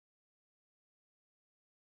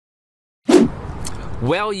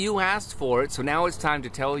Well, you asked for it, so now it's time to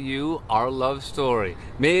tell you our love story.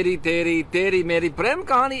 Meri teri teri meri prem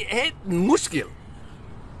kahani hai mushkil.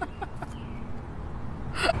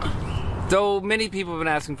 So many people have been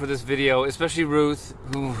asking for this video, especially Ruth,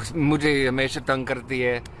 who mujhe hamesha tang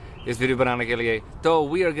karti hai is video banane ke liye. So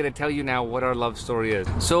we are going to tell you now what our love story is.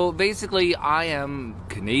 So basically, I am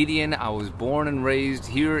Canadian. I was born and raised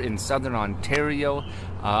here in Southern Ontario.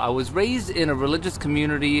 I was raised in a religious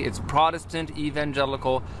community. It's Protestant,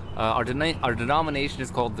 evangelical. Our denomination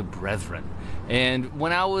is called the Brethren. And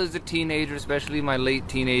when I was a teenager, especially in my late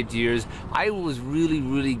teenage years, I was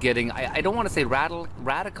really getting, I don't want to say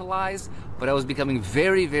radicalized, but I was becoming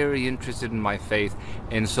very interested in my faith.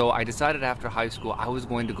 And so I decided after high school I was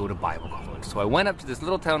going to go to Bible college. So I went up to this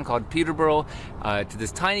little town called Peterborough, to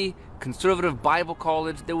this tiny conservative Bible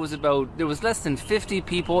college. There was less than 50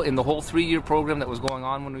 people in the whole 3-year program that was going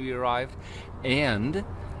on when we arrived. And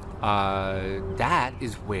that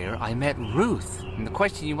is where I met Ruth. And the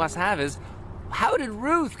question you must have is, how did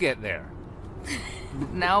Ruth get there?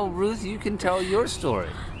 Now, Ruth, you can tell your story.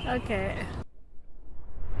 Okay.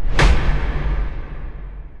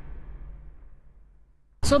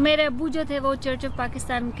 So मेरे अब्बू जो थे वो church of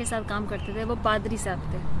Pakistan के साथ काम करते थे, वो पादरी साहब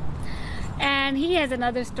थे. And he has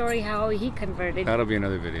another story how he converted. That'll be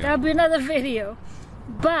another video. That'll be another video.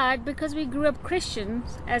 But because we grew up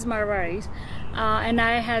Christians as Marwaris, and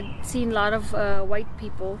I had seen a lot of white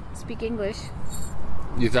people speak English.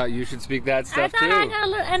 You thought you should speak that stuff too?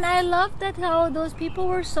 And I loved that how those people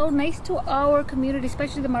were so nice to our community,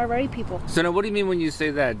 especially the Marwari people. So now what do you mean when you say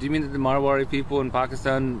that? Do you mean that the Marwari people in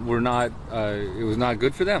Pakistan were not, it was not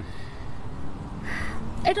good for them?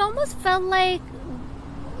 It almost felt like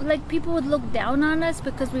people would look down on us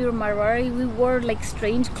because we were Marwari. We wore like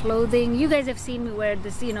strange clothing. You guys have seen me wear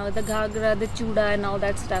this, you know, the ghagra, the chuda and all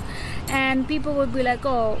that stuff. And people would be like,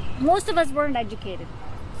 oh, most of us weren't educated.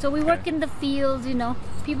 So we work in the fields, you know.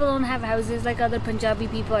 People don't have houses like other Punjabi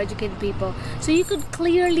people, educated people. So you could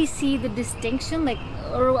clearly see the distinction. Like,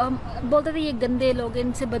 बोलते थे ये गंदे लोग,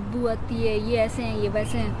 इनसे बदबू आती है, ये ऐसे हैं, ये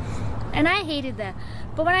वैसे हैं. And I hated that.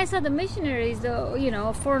 But when I saw the missionaries, the, you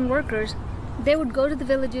know, foreign workers, they would go to the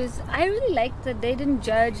villages. I really liked that they didn't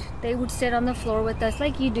judge. They would sit on the floor with us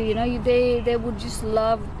like you do, you know. They would just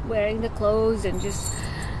love wearing the clothes and just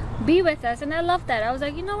be with us, and I loved that. I was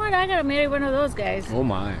like, you know what, I gotta marry one of those guys. Oh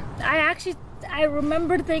my. I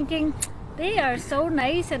remember thinking, they are so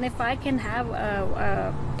nice, and if I can have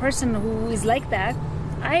a person who is like that,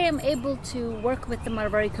 I am able to work with the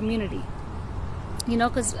Marwari community. You know,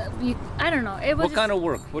 because I don't know. It was what kind of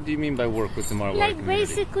work? What do you mean by work with the Marwari like community?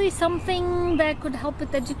 basically something that could help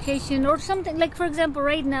with education or something. Like, for example,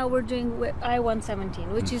 right now we're doing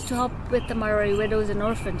I-117, which is to help with the Marwari widows and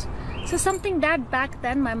orphans. So something that back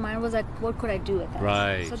then my mind was like, what could I do with that?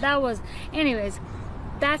 Right. So that was, anyways,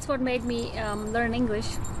 that's what made me learn English.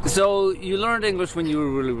 So you learned English when you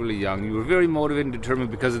were really young. You were very motivated and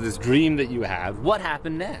determined because of this dream that you had. What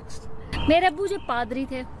happened next? मेरे अब्बू जो पादरी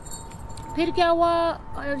थे, फिर क्या हुआ,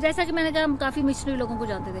 जैसा कि मैंने कहा हम काफ़ी मिशनरी लोगों को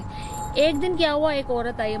जानते थे. एक दिन क्या हुआ, एक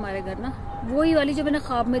औरत आई हमारे घर ना, वही वाली जो मैंने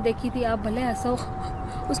ख्वाब में देखी थी, आप भले हंसो,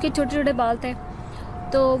 उसके छोटे छोटे बाल थे.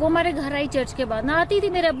 तो वो हमारे घर आई चर्च के बाद ना, आती थी,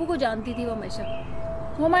 मेरे अब्बू को जानती थी वो हमेशा.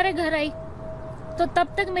 वो हमारे घर आई तो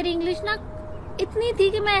तब तक मेरी इंग्लिश ना इतनी थी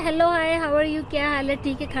कि मैं hello hi how are you, क्या हाल है,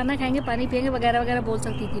 ठीक है, खाना खाएंगे, पानी पियेंगे वगैरह वगैरह बोल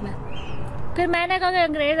सकती थी मैं. फिर मैंने कहा कि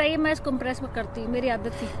अंग्रेज आई, मैं इसको इम्प्रेस में करती हूँ, मेरी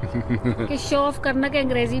आदत थी कि शो ऑफ करना कि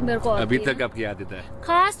अंग्रेजी मेरे को आती अभी है. तक आपकी आदत है?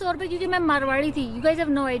 खास तौर पे क्योंकि मैं मारवाड़ी थी. You guys have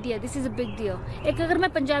no idea, this is a big deal. एक अगर मैं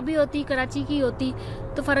पंजाबी होती, कराची की होती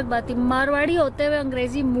तो फर्क बात थी. मारवाड़ी होते हुए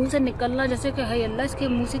अंग्रेजी मुंह से निकलना जैसे कि हाय अल्लाह इसके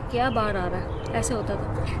मुंह से क्या बाहर आ रहा है, ऐसे होता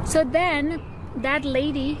था. So then that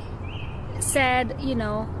lady said, you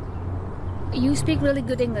know, you speak really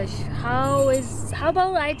good English. How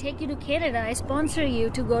about I take you to Canada? I sponsor you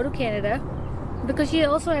to go to Canada. Because she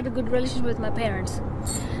also had a good relationship with my parents.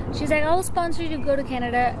 She's like, I'll sponsor you to go to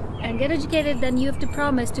Canada and get educated, then you have to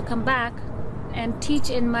promise to come back and teach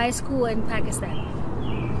in my school in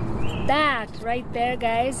Pakistan. That right there,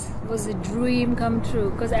 guys, was a dream come true.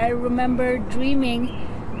 Because I remember dreaming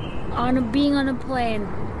being on a plane.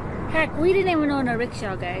 Heck, we didn't even own a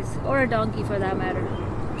rickshaw, guys, or a donkey for that matter.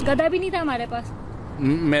 गधा भी नहीं था हमारे पास.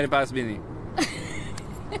 मेरे पास भी नहीं.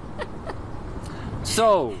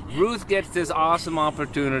 So, Ruth gets this awesome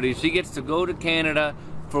opportunity. She gets to go to Canada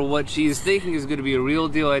for what she's thinking is going to be a real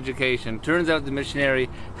deal education. Turns out the missionary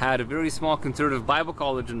had a very small conservative Bible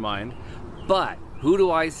college in mind. But who do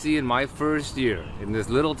I see in my first year in this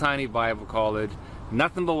little tiny Bible college?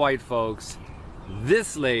 Nothing but white folks.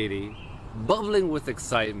 This lady, bubbling with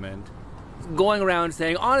excitement, going around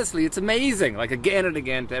saying, honestly, it's amazing, like again and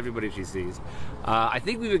again to everybody she sees. I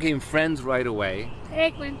think we became friends right away.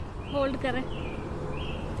 एक minute hold करें,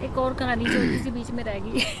 एक और कहानी जो इसी बीच में रह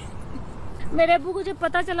गई। मेरे अब्बू को जब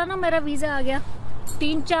पता चला ना मेरा वीज़ा आ गया,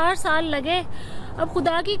 3-4 साल लगे। अब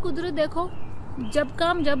खुदा की कुदरत देखो, जब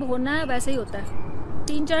काम जब होना है वैसे ही होता है।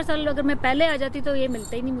 3-4 साल अगर मैं पहले आ जाती तो ये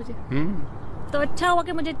मिलता ही नहीं मुझे। तो अच्छा हुआ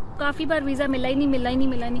कि मुझे काफ़ी बार वीज़ा मिला ही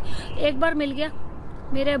नहीं। एक बार मिल गया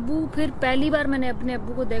मेरे अब्बू, फिर पहली बार मैंने अपने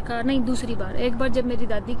अब्बू को देखा, नहीं दूसरी बार, एक बार जब मेरी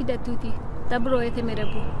दादी की डेथ हुई थी तब रोए थे मेरे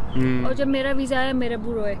अब्बू, और जब मेरा वीज़ा आया मेरे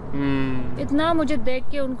अब्बू रोए। इतना मुझे देख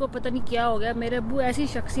के उनको पता नहीं क्या हो गया। मेरे अब्बू ऐसी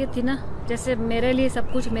शख्सियत थी ना, जैसे मेरे लिए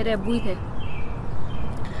सब कुछ मेरे अब्बू ही थे।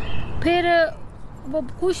 फिर वो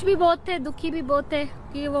खुश भी बहुत थे, दुखी भी बहुत थे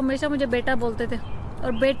कि वो हमेशा मुझे बेटा बोलते थे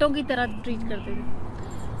और बेटों की तरह ट्रीट करते थे।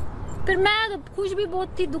 फिर मैं खुश भी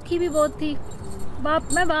बहुत थी, दुखी भी बहुत थी।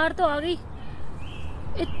 मैं बाहर तो आ गई,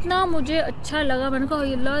 इतना मुझे अच्छा लगा। मैंने कहा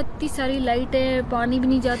अल्लाह, इतनी सारी लाइट है, पानी भी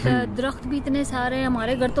नहीं जाता है, दरख्त भी इतने सारे हैं।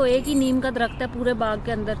 हमारे घर तो एक ही नीम का दरख्त है पूरे बाग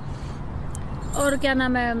के अंदर। और क्या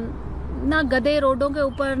नाम है, ना गधे रोडों के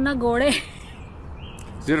ऊपर, ना घोड़े।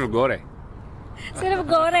 सिर्फ घोड़े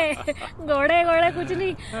घोड़े कुछ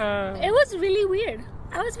नहीं। It was really weird.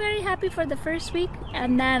 I was very happy for the first week,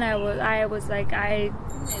 and then I was like,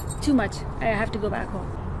 too much. I have to go back home.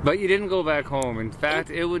 But you didn't go back home. In fact,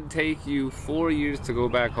 it would take you 4 years to go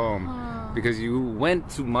back home, because you went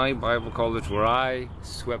to my Bible college where I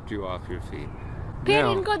swept you off your feet. फिर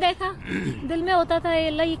इनको देखा, दिल में होता था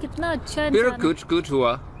अल्लाह ये कितना अच्छा इंसान है। फिर कुछ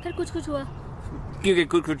हुआ। क्योंकि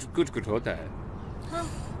कुछ होता है। हाँ।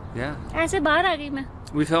 Yeah. ऐसे बाहर आ गई मैं।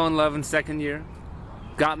 We fell in love in 2nd year,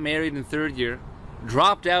 got married in 3rd year,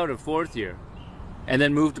 dropped out of 4th year, and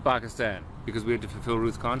then moved to Pakistan because we had to fulfill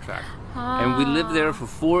Ruth's contract. And we lived there for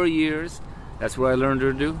 4 years. That's where I learned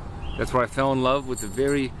Urdu. That's where I fell in love with a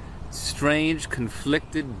very strange,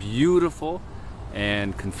 conflicted, beautiful,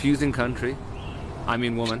 and confusing country. I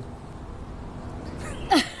mean woman.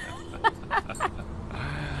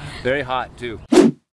 Very hot too.